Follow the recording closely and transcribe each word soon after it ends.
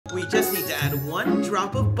We just need to add 1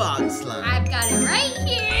 drop of bog slime. I've got it right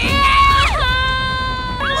here.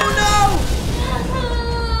 Oh no!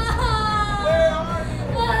 Where are you?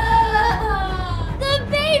 The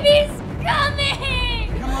baby's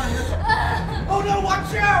coming! Come on, oh no,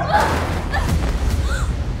 watch out!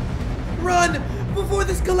 Run! Before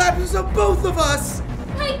this collapses on both of us!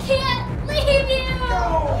 I can't leave you!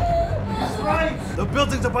 No! He's right! The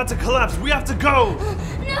building's about to collapse. We have to go!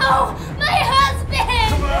 No! My husband!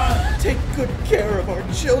 Come on! Take good care of our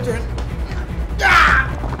children.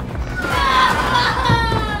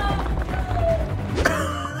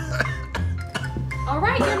 All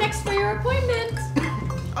right, you're next for your appointment.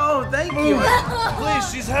 Oh, thank you.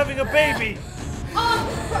 Please, she's having a baby.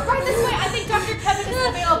 Right this way. I think Dr. Kevin is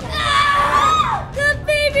available. The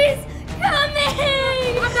baby's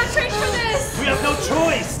coming! I'm not trained for this. We have no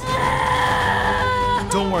choice.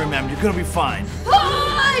 Don't worry, ma'am. You're gonna be fine.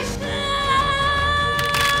 Push!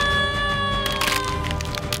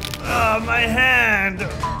 My hand.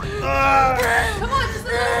 Come on, just a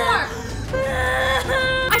little more.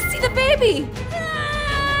 I see the baby.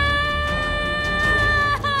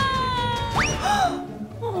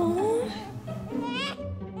 Oh.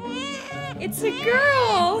 It's a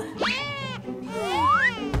girl.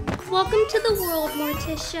 Welcome to the world,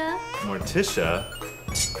 Morticia. Morticia?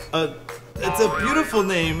 It's a beautiful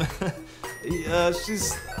name.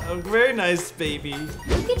 She's a very nice baby.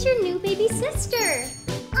 Look at your new baby sister.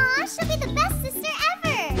 Aw, she'll be the best sister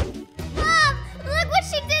ever! Mom, look what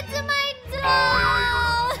she did to my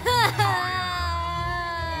doll!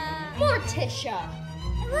 Morticia.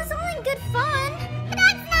 It was all in good fun.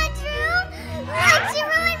 That's not true! Like, she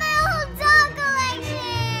ruined my whole doll collection!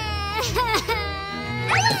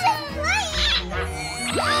 I was just playing!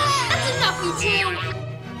 That's enough, you two.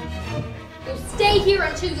 You'll stay here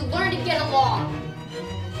until you learn to get along.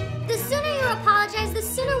 The sooner you apologize, the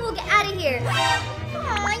sooner we'll get out of here.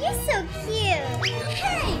 Aw, you're so cute.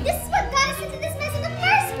 Hey, this is what got us into this mess in the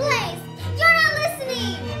first place. You're not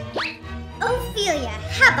listening. Ophelia,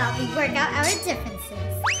 how about we work out our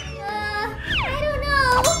differences? I don't know.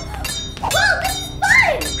 Whoa, this is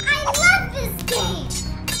fun. I love this game.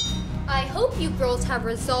 I hope you girls have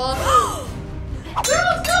resolved.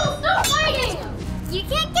 Girls, stop fighting! You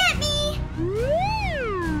can't get me.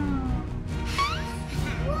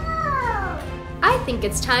 I think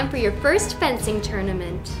it's time for your first fencing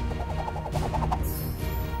tournament.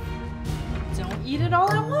 Don't eat it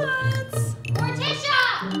all at once.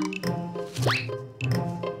 Morticia!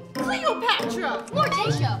 Cleopatra!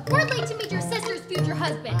 Morticia, we're late to meet your sister's future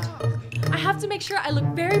husband. I have to make sure I look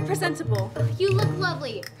very presentable. You look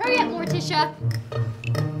lovely. Hurry up, Morticia.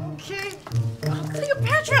 Okay.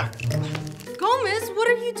 Cleopatra! Gomez, what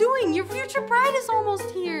are you doing? Your future bride is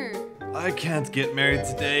almost here. I can't get married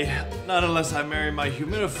today. Not unless I marry my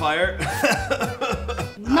humidifier.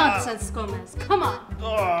 Nonsense, Gomez. Come on.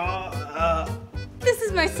 This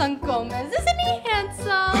is my son, Gomez. Isn't he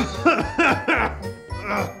handsome?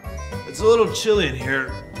 It's a little chilly in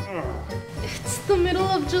here. It's the middle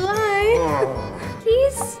of July.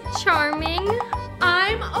 He's charming.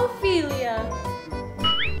 I'm Ophelia.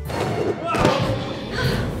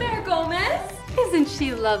 Fair, Gomez. Isn't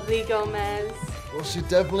she lovely, Gomez? Well, she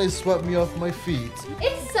definitely swept me off my feet.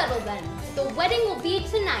 It's settled then. The wedding will be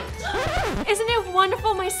tonight. Isn't it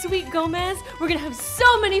wonderful, my sweet Gomez? We're gonna have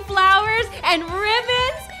so many flowers and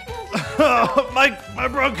ribbons. my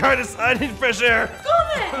bronchitis, I need fresh air.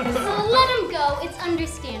 Gomez! Let him go. It's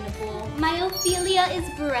understandable. My Ophelia is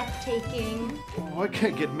breathtaking. Oh, I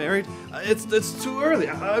can't get married. It's too early.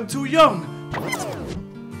 I'm too young.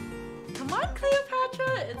 Come on,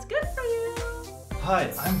 Cleopatra. It's good for you.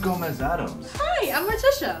 Hi, I'm Gomez Addams. Hi, I'm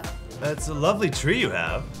Morticia. That's a lovely tree you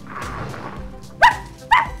have.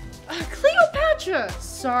 Cleopatra!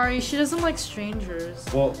 Sorry, she doesn't like strangers.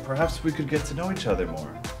 Well, perhaps we could get to know each other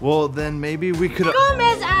more. Well, then maybe we could...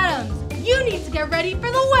 Gomez Addams, you need to get ready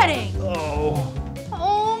for the wedding. Oh.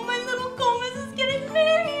 Oh, my little Gomez is getting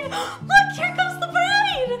married. Look, here comes the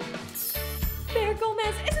bride. There,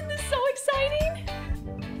 Gomez, isn't this so exciting?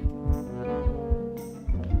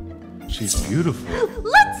 She's beautiful.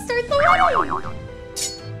 Let's start the wedding.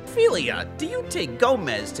 Ophelia, do you take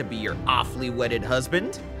Gomez to be your awfully wedded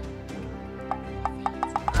husband?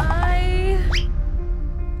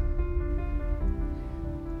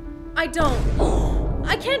 I don't.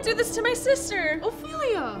 I can't do this to my sister.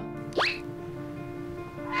 Ophelia.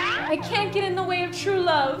 I can't get in the way of true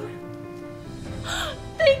love.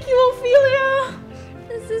 Thank you, Ophelia.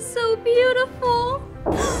 This is so beautiful.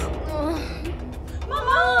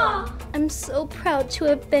 Mama! I'm so proud to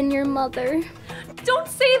have been your mother. Don't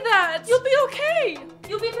say that. You'll be okay.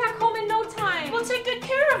 You'll be back home in no time. We'll take good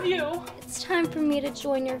care of you. It's time for me to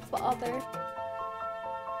join your father.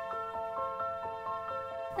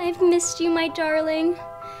 I've missed you, my darling.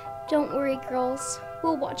 Don't worry, girls.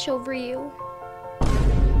 We'll watch over you.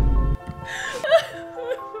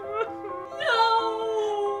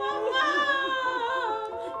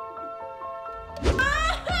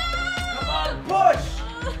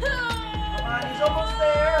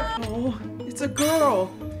 Oh, it's a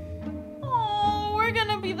girl. Oh, we're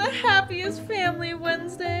gonna be the happiest family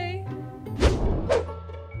Wednesday.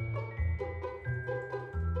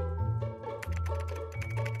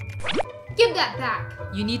 Give that back.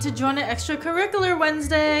 You need to join an extracurricular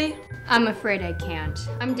Wednesday. I'm afraid I can't.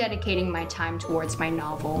 I'm dedicating my time towards my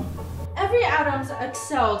novel. Every Addams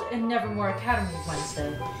excelled in Nevermore Academy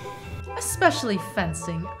Wednesday. Especially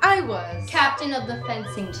fencing. I was. Captain of the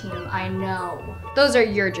fencing team, I know. Those are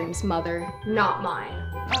your dreams, Mother, not mine.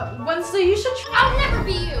 Wednesday, you should try. I'll never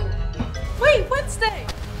be you! Wait, Wednesday!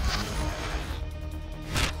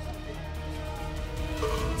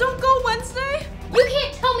 Don't go, Wednesday! You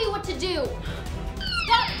can't tell me what to do!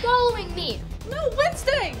 Stop following me! No,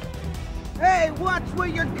 Wednesday! Hey, watch where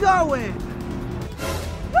you're going.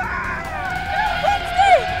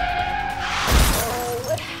 Wednesday!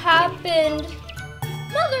 What happened?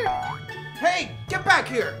 Mother! Hey, get back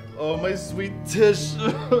here. Oh, my sweet Tish.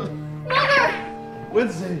 Mother!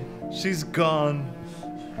 Wednesday, she's gone.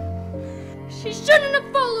 She shouldn't have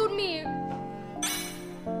followed me!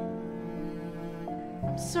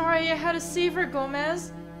 I'm sorry I had to save her,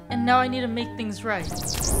 Gomez. And now I need to make things right.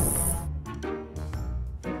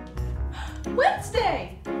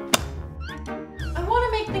 Wednesday! I want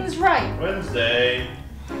to make things right. Wednesday.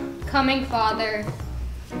 Coming, Father.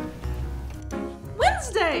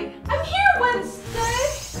 Wednesday! I'm here, Wednesday!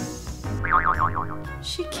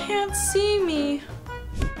 She can't see me.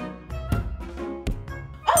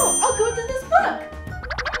 Oh, I'll go to this book.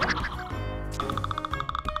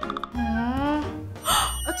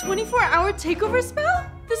 A 24-hour takeover spell?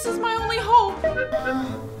 This is my only hope.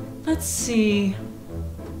 Let's see.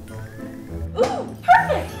 Ooh,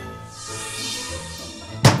 perfect!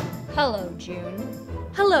 Hello, June.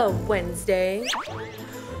 Hello, Wednesday.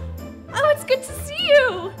 Oh, it's good to see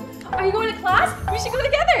you. Are you going to class? We should go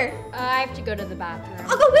together. I have to go to the bathroom.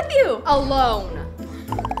 I'll go with you. Alone.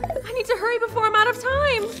 I need to hurry before I'm out of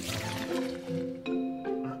time.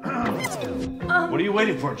 What are you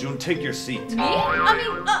waiting for, June? Take your seat. Me?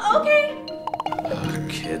 Okay.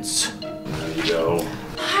 Kids. Here you go.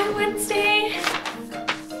 Hi, Wednesday.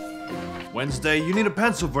 Wednesday, you need a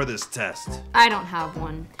pencil for this test. I don't have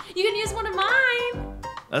one. You can use one of mine.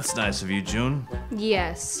 That's nice of you, June.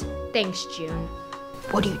 Yes. Thanks, June.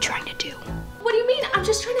 What are you trying to do? What do you mean? I'm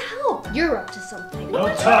just trying to help. You're up to something.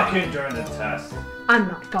 No talking during the test. I'm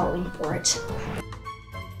not falling for it.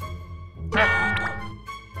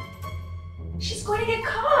 She's going to get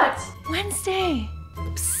caught. Wednesday.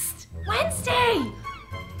 Psst. Wednesday.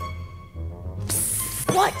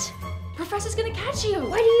 Psst. What? Professor's gonna catch you.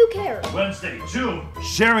 Why do you care? Wednesday, June.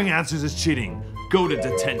 Sharing answers is cheating. Go to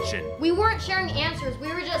detention. We weren't sharing answers. We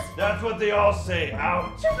were just... That's what they all say.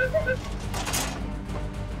 Out.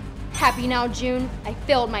 Happy now, June? I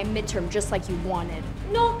failed my midterm just like you wanted.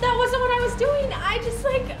 No, that wasn't what I was doing.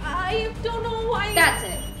 I don't know why. That's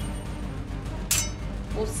it.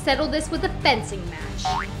 We'll settle this with a fencing match.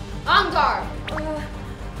 On guard.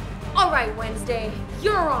 All right, Wednesday.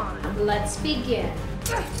 You're on. Let's begin.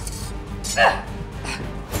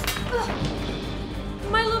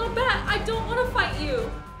 My little bat, I don't want to fight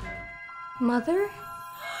you. Mother?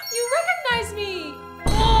 You recognize me.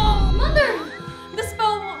 Oh, Mother! The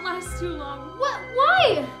spell won't last too long. What?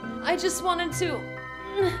 Why? I just wanted to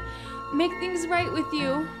make things right with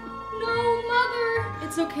you. No, Mother!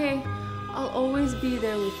 It's okay. I'll always be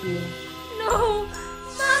there with you. No!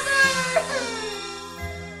 Mother!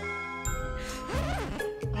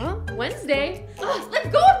 Huh? Wednesday?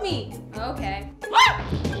 Let go of me! Okay.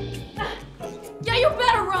 Yeah, you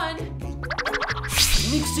better run!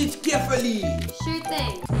 Mix it carefully. Sure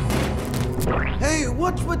thing. Hey,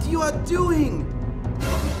 watch what you are doing.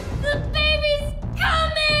 The baby's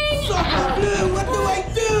coming! What do I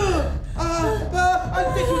do?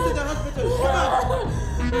 I'll take you to the hospital. Come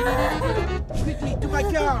on. Quickly, to my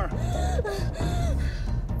car.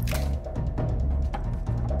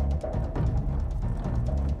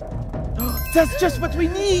 That's just what we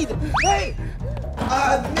need. Hey,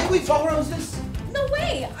 may we borrow this? No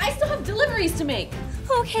way! I still have deliveries to make.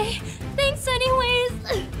 Okay, thanks anyways.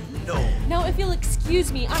 No. Now, if you'll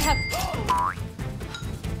excuse me, I have...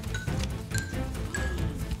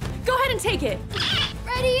 Go ahead and take it.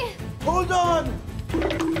 Ready? Hold on.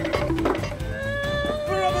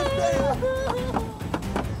 We're almost there.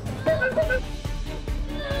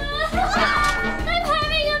 I'm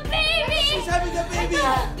having a baby! She's having a baby.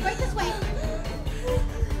 Right this way.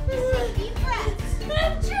 Take deep breaths.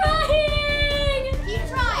 I'm trying! Keep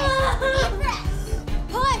trying. Deep breaths.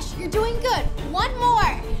 Push. You're doing good. One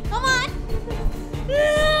more. Come on.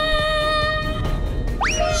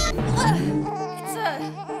 It's a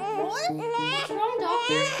boy? What's wrong,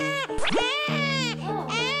 Doctor?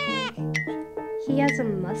 He has a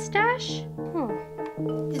mustache? Huh.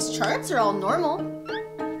 His charts are all normal.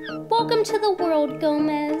 Welcome to the world,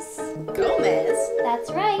 Gomez. Gomez?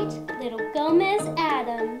 That's right, little Gomez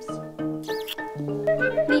Addams.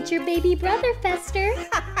 Meet your baby brother, Fester.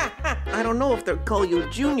 I don't know if they'll call you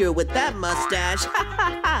Junior with that mustache.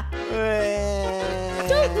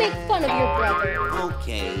 Don't make fun of your brother.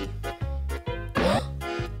 Okay.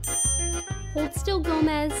 Hold still,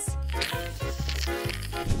 Gomez.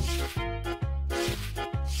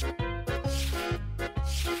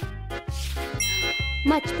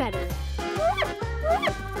 Much better.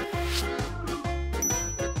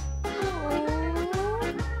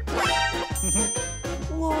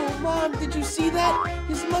 Whoa, Mom, did you see that?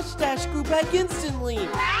 His mustache grew back instantly.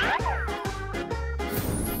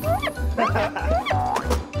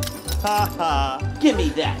 Haha. Give me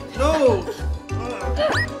that. No!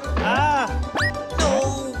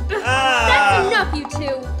 No. That's enough, you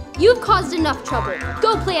two. You've caused enough trouble.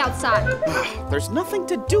 Go play outside. There's nothing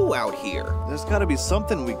to do out here. There's gotta be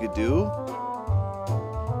something we could do.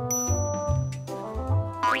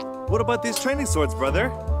 What about these training swords,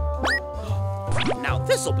 brother? Now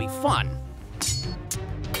this'll be fun.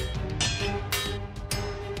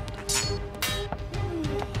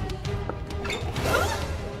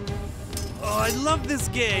 Oh, I love this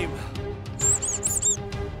game.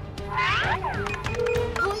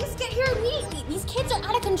 Police get here immediately. These kids are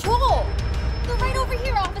out of control. They're right over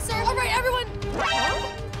here, officer. All right, everyone.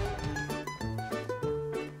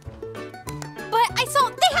 But I saw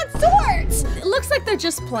they had swords. It looks like they're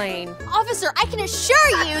just playing. Officer, I can assure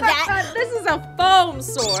you that... This is a foam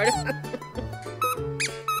sword.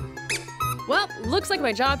 Well, looks like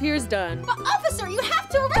my job here is done. But officer, you have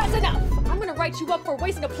to arrest... That's enough. I'm gonna write you up for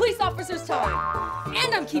wasting a police officer's time.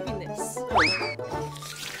 And I'm keeping this.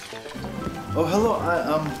 Oh, hello.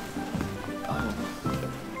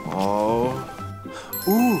 Oh.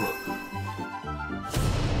 Ooh.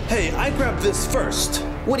 Hey, I grabbed this first.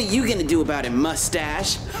 What are you gonna do about it,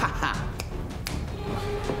 mustache? Ha ha.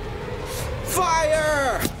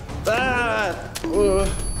 Fire!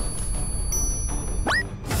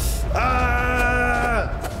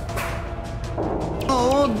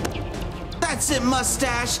 Oh, that's it,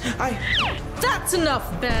 mustache. That's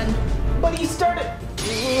enough, Ben. But he started.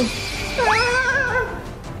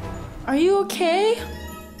 Are you okay?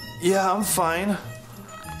 Yeah, I'm fine.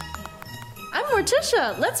 I'm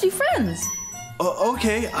Morticia. Let's be friends.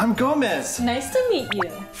 Okay, I'm Gomez. Nice to meet you.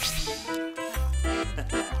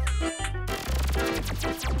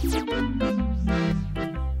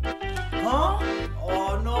 Huh?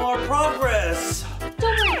 Oh no, our progress.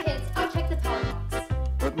 Don't worry, kids. I'll check the power box.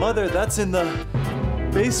 But Mother, that's in the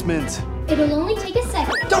basement. It'll only take a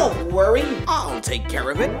second. Don't worry, I'll take care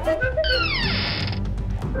of it.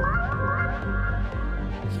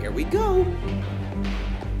 Here we go.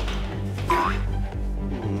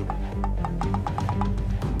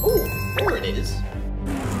 Oh, there it is.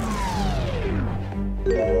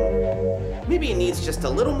 Maybe it needs just a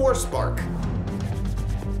little more spark.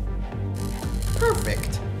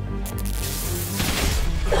 Perfect.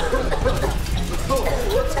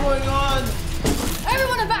 What's going on?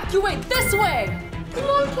 Everyone evacuate this way! Come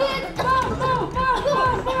on, kids. Go, go, go,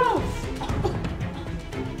 go, go.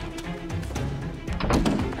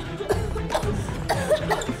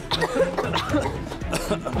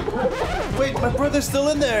 Wait, my brother's still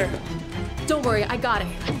in there. Don't worry, I got it.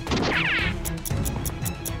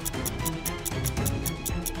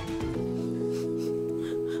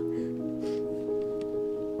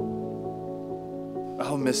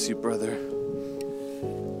 I'll miss you, brother.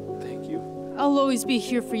 Thank you. I'll always be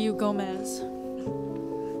here for you, Gomez.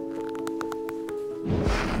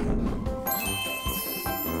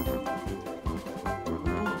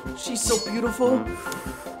 She's so beautiful.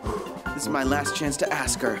 This is my last chance to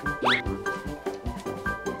ask her.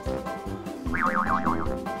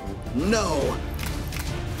 No!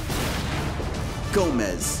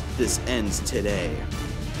 Gomez, this ends today.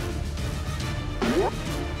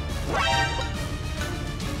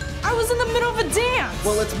 I was in the middle of a dance!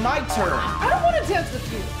 Well, it's my turn. I don't want to dance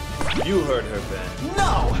with you! You heard her, Ben.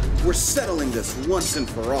 No! We're settling this once and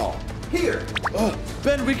for all. Here.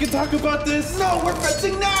 Ben, we can talk about this. No, we're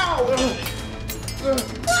fencing now!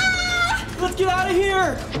 Let's get out of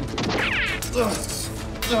here!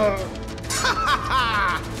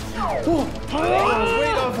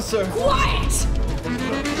 Wait, officer! Quiet!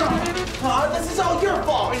 This is all your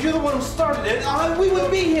fault. You're the one who started it. We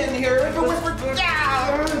would be in here if it weren't for...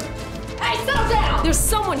 Hey, settle down! There's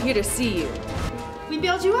someone here to see you. We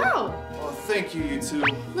bailed you out. Oh, thank you, you two.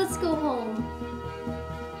 Let's go home.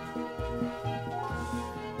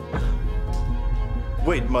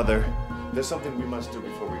 Wait, Mother. There's something we must do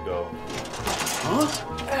before we go.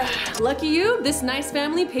 Lucky you, this nice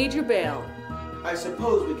family paid your bail. I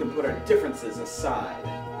suppose we can put our differences aside.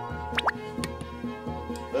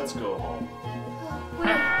 Let's go home. Wait,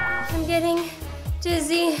 I'm getting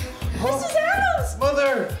dizzy. Mrs. Addams!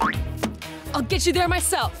 Mother! I'll get you there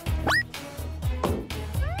myself.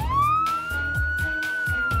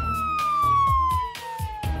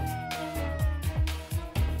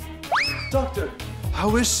 Doctor,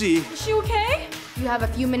 how is she? Is she okay? You have a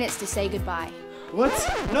few minutes to say goodbye. What?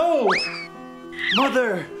 No!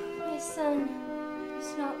 Mother! My son,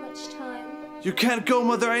 there's not much time. You can't go,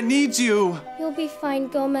 Mother. I need you. You'll be fine,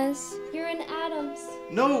 Gomez. You're an Addams.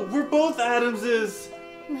 No, we're both Addamses.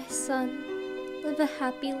 My son, live a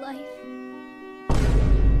happy life.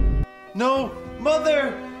 No,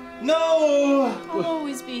 Mother! No! I'll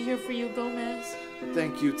always be here for you, Gomez.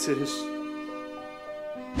 Thank you, Tish.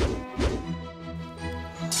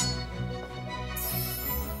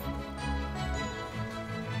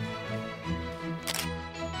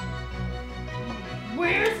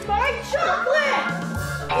 Where's my chocolate?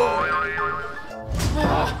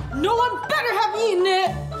 No one better have eaten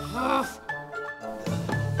it!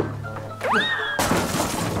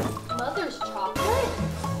 Mother's chocolate?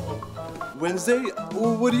 Wednesday,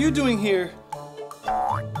 what are you doing here?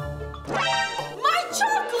 My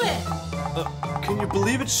chocolate! Can you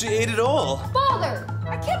believe it? She ate it all. Father!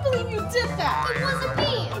 I can't believe you did that! It wasn't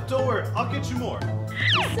me! Don't worry, I'll get you more.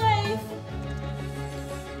 Be safe.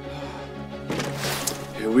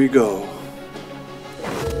 Here we go.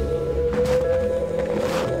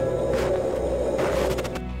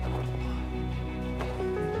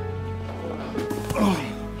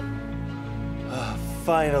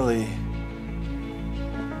 Finally.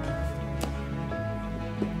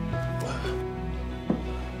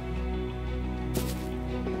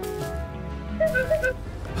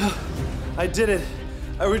 I did it.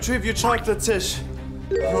 I retrieved your chocolate, Tish.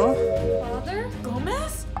 Huh? Father?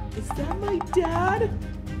 Gomez? Is that my dad?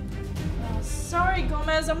 Sorry,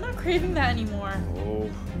 Gomez. I'm not craving that anymore. Oh,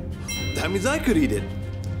 that means I could eat it.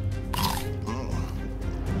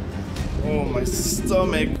 Oh, my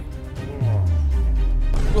stomach.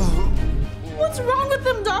 What's wrong with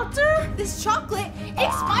him, Doctor? This chocolate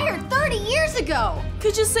expired 30 years ago!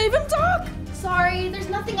 Could you save him, Doc? Sorry, there's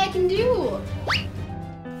nothing I can do.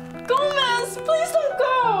 Gomez, please don't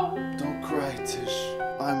go! Don't cry, Tish.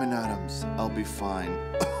 I'm an Addams. I'll be fine.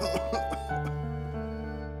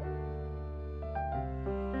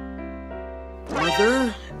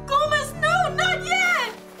 Mother? Gomez, no, not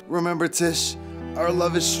yet! Remember, Tish, our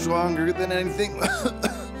love is stronger than anything,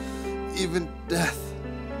 even death.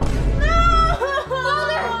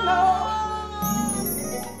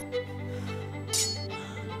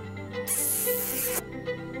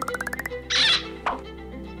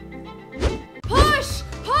 Push!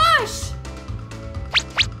 Push!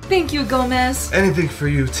 Thank you, Gomez. Anything for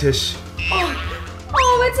you, Tish.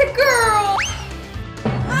 Oh, it's a girl!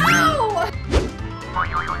 Ow!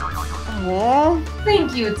 Aww.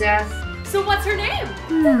 Thank you, Death. So what's her name?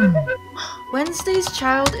 Wednesday's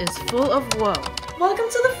child is full of woe. Welcome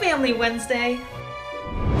to the family, Wednesday.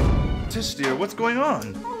 Tish, dear, what's going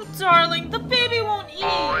on? Oh, darling, the baby won't eat.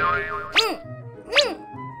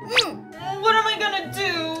 What am I gonna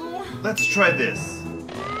do? Let's try this.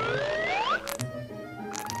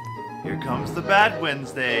 Here comes the bad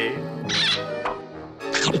Wednesday.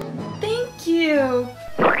 Thank you.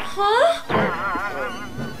 Huh?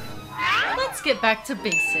 Let's get back to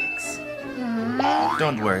basics.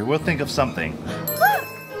 Don't worry, we'll think of something.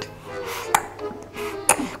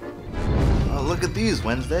 Look at these,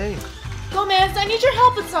 Wednesday. Gomez, I need your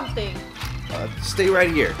help with something. Stay right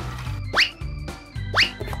here.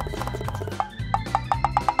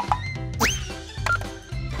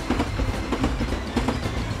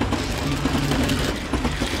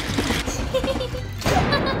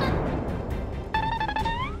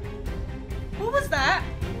 What was that?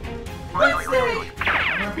 Wednesday!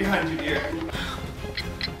 I'm right behind you, dear.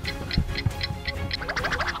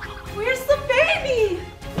 Where's the baby?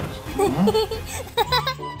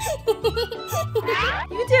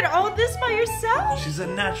 You did all this by yourself? She's a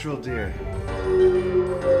natural, dear.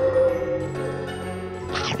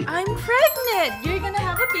 I'm pregnant! You're gonna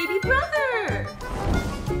have a baby brother!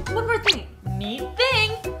 One more thing. Neat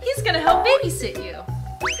thing! He's gonna help babysit you.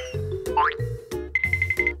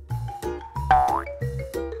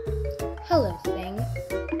 Hello, thing.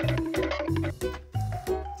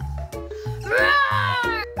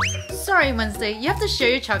 Sorry, Wednesday. You have to share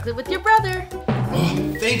your chocolate with your brother.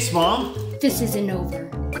 Oh, thanks, Mom. This isn't over.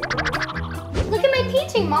 Look at my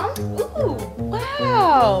painting, Mom. Ooh,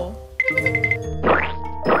 wow!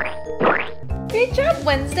 Great job,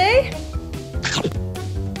 Wednesday!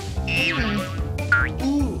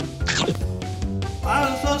 Ooh.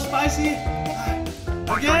 Wow, so spicy.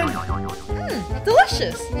 Again?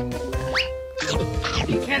 Delicious!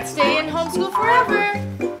 You can't stay in homeschool forever!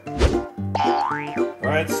 All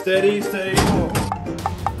right, steady, steady.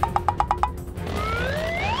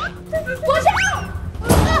 Watch out!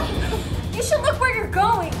 You should look where you're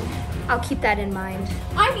going! I'll keep that in mind.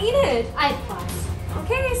 I'm Enid! I have class.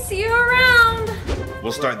 Okay, see you around!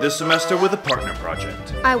 We'll start this semester with a partner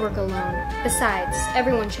project. I work alone. Besides,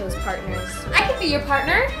 everyone chose partners. I can be your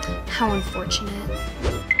partner! How unfortunate.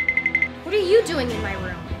 What are you doing in my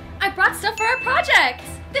room? I brought stuff for our project!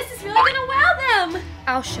 This is really gonna wow them!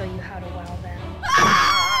 I'll show you how to wow them.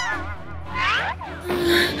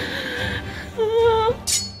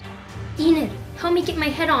 Enid, help me get my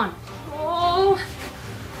head on. Oh.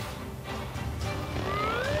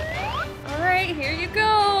 Alright, here you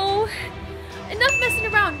go. Enough messing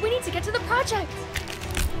around. We need to get to the project.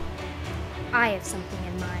 I have something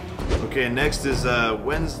in mind. Okay, next is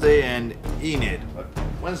Wednesday and Enid.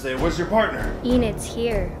 Wednesday, where's your partner? Enid's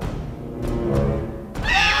here.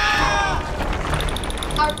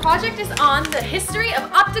 Our project is on the history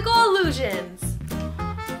of optical illusions.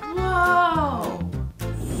 Whoa.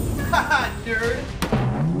 Haha, nerd.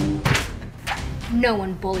 No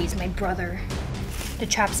one bullies my brother. The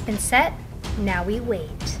trap's been set. Now we wait.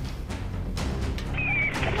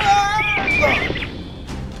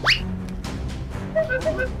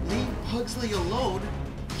 Leave Pugsley alone?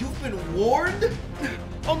 You've been warned?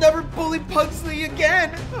 I'll never bully Pugsley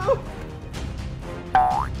again.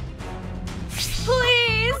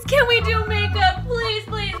 Please, can we do makeup? Please,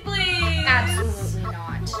 please, please. Absolutely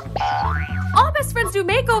not. All best friends do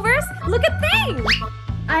makeovers. Look at Thing.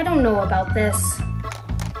 I don't know about this.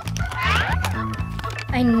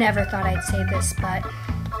 I never thought I'd say this, but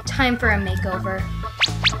time for a makeover.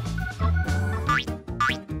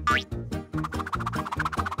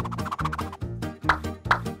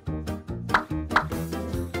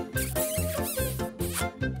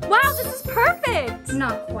 Wow, this is perfect.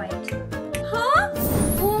 Not quite. Huh?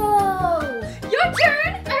 Whoa! Your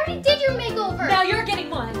turn. I already did your makeover! Now you're getting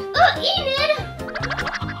one. Enid!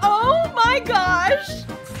 Oh my gosh.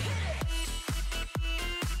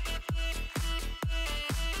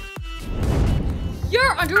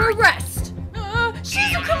 You're under arrest.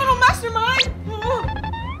 She's a criminal mastermind.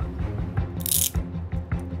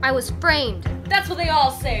 I was framed. That's what they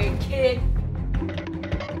all say, kid.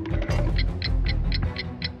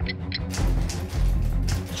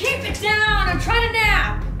 Keep it down. I'm trying to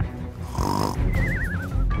nap.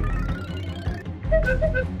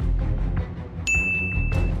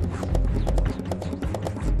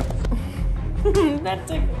 That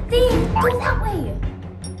took me. Thing, go that way!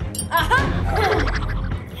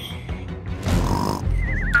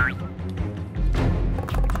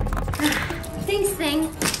 Thanks, Thing.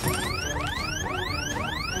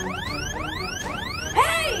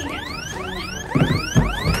 Hey!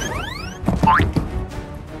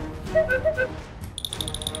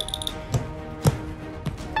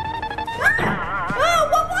 Oh,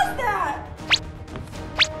 what was that?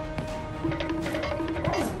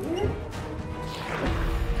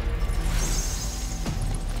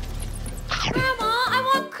 Grandma, I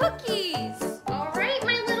want cookies. All right,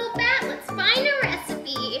 my little bat, let's find a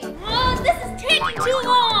recipe. Oh, this is taking too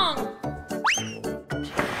long.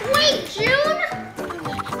 Wait, June!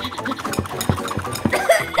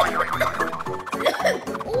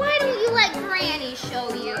 Why don't you let Granny show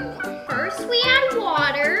you? First we add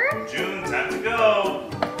water. June, time to go.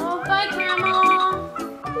 Oh, bye, Grandma.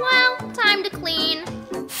 Well, time to clean.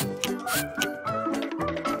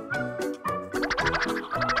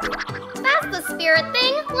 That's the spirit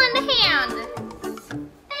thing. Lend a hand.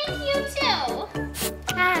 Thank you, too.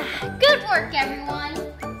 Good work, everyone.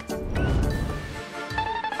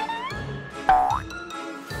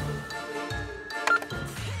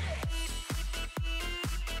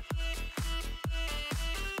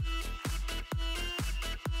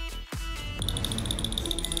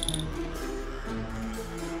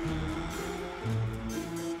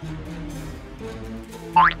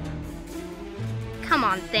 Come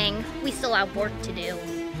on, Thing. We still have work to do.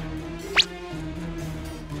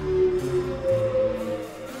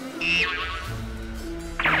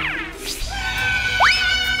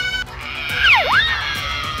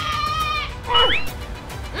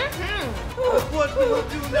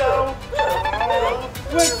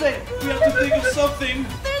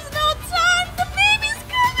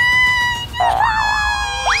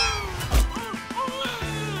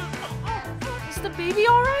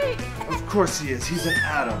 course he is. He's an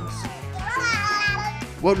Addams.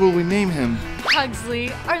 What will we name him? Pugsley,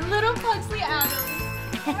 our little Pugsley Addams.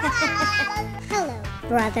 Hello,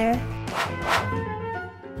 brother.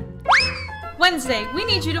 Wednesday, we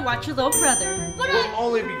need you to watch your little brother. We'll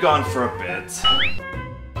only be gone for a bit.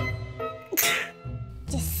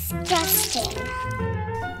 Disgusting.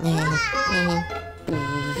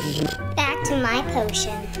 Back to my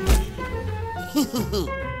potion.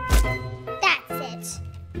 That's it.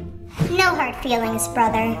 No hard feelings,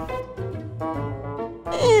 brother.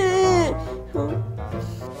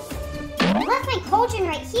 I left my cauldron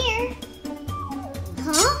right here.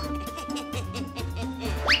 Huh?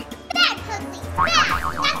 Bad, Pugsley!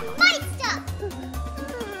 Bad! That's my stuff!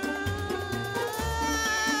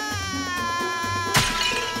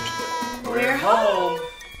 We're home.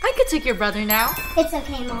 I could take your brother now. It's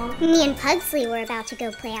okay, Mom. Me and Pugsley were about to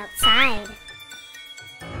go play outside.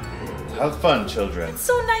 Have fun, children.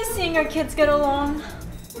 So nice seeing our kids get along.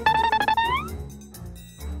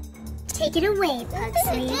 Take it away,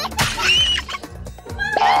 Pugsley.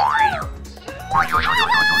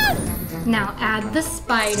 Now add the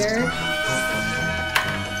spider.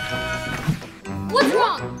 What's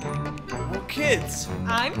wrong? Oh, kids.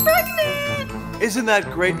 I'm pregnant. Isn't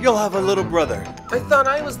that great? You'll have a little brother. I thought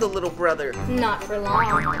I was the little brother. Not for long.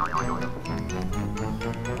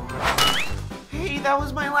 Hey, that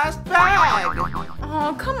was my last bag.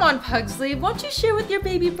 Oh, come on, Pugsley. Won't you share with your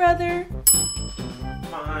baby brother?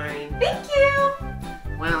 Fine. Thank you.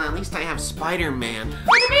 Well, at least I have Spider-Man.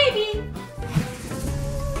 For the baby.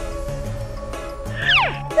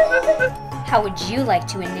 How would you like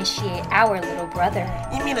to initiate our little brother?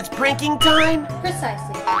 You mean it's pranking time?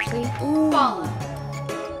 Precisely, Ashley. Follow.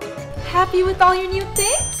 Happy with all your new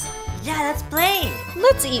things? Yeah, let's play.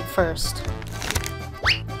 Let's eat first.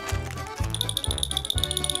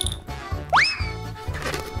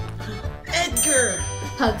 Edgar!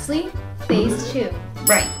 Pugsley, phase 2.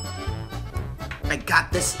 Right. I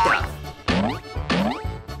got this stuff.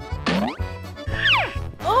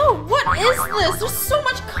 Oh, what is this? There's so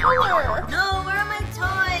much color. No, where are my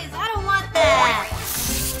toys? I don't want that.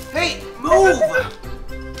 Hey, move!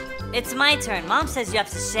 It's my turn. Mom says you have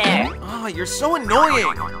to share. Oh, you're so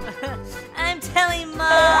annoying. I'm telling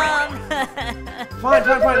Mom.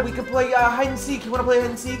 Fine. We can play hide and seek. You wanna play hide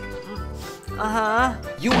and seek? Uh-huh.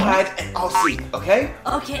 You hide and I'll seek, okay?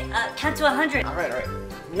 Okay, count to 100. All right.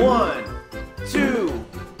 1, 2,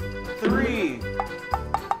 3.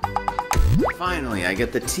 Finally, I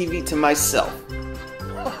get the TV to myself.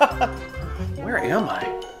 Where am I?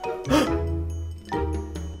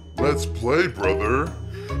 Let's play, brother.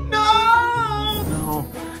 No!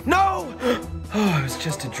 Oh, it was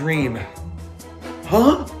just a dream.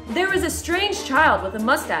 Huh? There was a strange child with a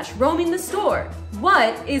mustache roaming the store.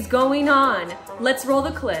 What is going on? Let's roll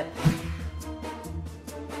the clip.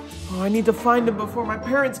 Oh, I need to find him before my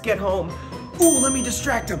parents get home. Ooh, let me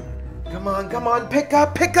distract him. Come on, pick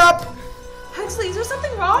up. Pugsley, is there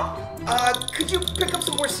something wrong? Could you pick up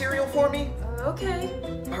some more cereal for me? Okay.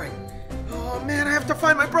 All right. Oh man, I have to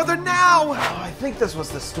find my brother now. Oh, I think this was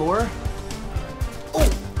the store.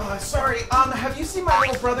 Oh, sorry. Have you seen my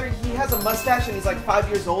little brother? He has a mustache and he's like 5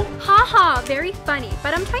 years old. Haha, very funny,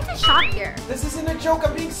 but I'm trying to shop here. This isn't a joke.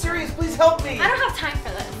 I'm being serious. Please help me. I don't have time for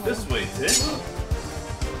this. This way, Sid.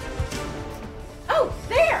 Oh,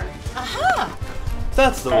 there. Aha.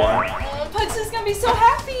 That's the one. Pugsley's gonna be so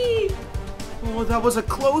happy. Oh, that was a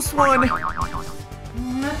close one. I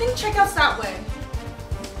think checkout's that way.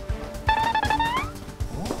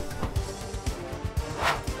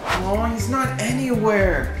 Oh, he's not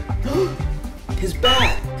anywhere. His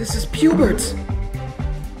bag. This is Pubert's.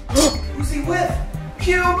 Who's he with?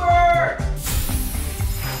 Pubert!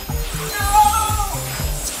 No!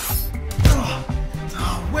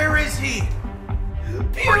 Where is he?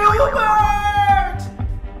 Pubert!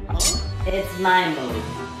 It's my move.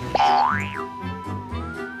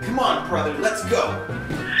 Come on, brother, let's go.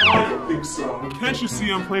 I don't think so. Can't you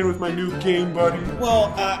see I'm playing with my new game, buddy?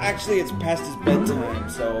 Well, actually, it's past his bedtime,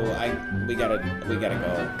 so we gotta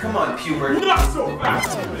go. Come on, Pubert. Not so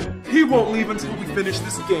fast. He won't leave until we finish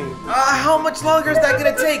this game. How much longer is that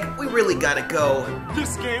gonna take? We really gotta go.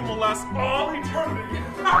 This game will last all eternity.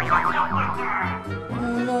 Come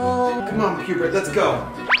on, Pubert, let's go.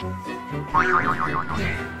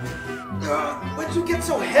 Why'd you get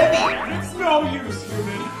so heavy? It's no use,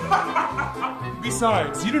 human.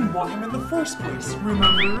 Besides, you didn't want him in the first place,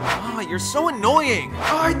 remember? Oh, you're so annoying.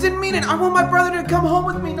 Oh, I didn't mean it. I want my brother to come home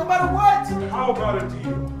with me no matter what. How about a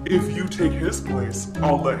deal? If you take his place,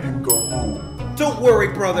 I'll let him go home. Don't worry,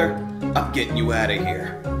 brother. I'm getting you out of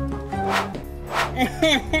here.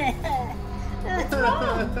 What's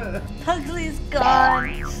wrong? Pugsley's gone.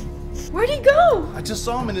 Where'd he go? I just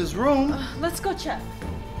saw him in his room. Let's go check.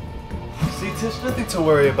 See, Tish, nothing to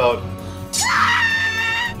worry about.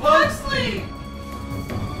 Pugsley!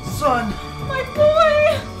 Son, My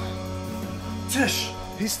boy! Tish,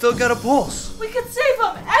 he's still got a pulse. We could save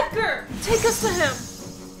him! Edgar! Take us to him!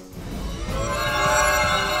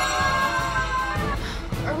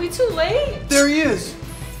 Are we too late? There he is.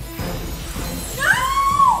 No!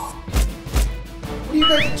 What are you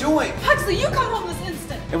guys doing? Pugsley, you come home this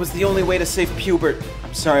instant! It was the only way to save Pubert.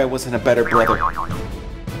 I'm sorry I wasn't a better brother.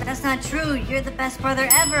 That's not true. You're the best brother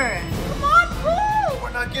ever. Come on, pull!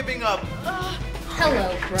 We're not giving up.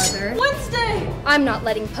 Hello, brother. Wednesday! I'm not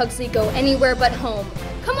letting Pugsley go anywhere but home.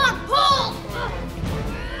 Come on, pull!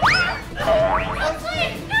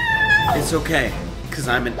 Pugsley, no! It's okay, because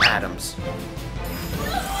I'm an Addams.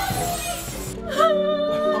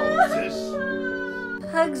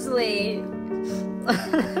 Pugsley.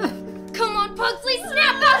 Come on, Pugsley,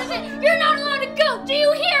 snap out of it! You're not allowed to go! Do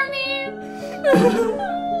you hear me?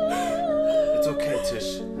 It's okay,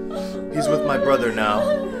 Tish. He's with my brother now.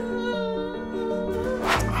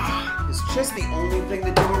 Is chess the only thing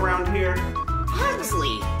to do around here?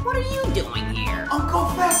 Pugsley, what are you doing here? Uncle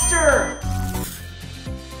Fester!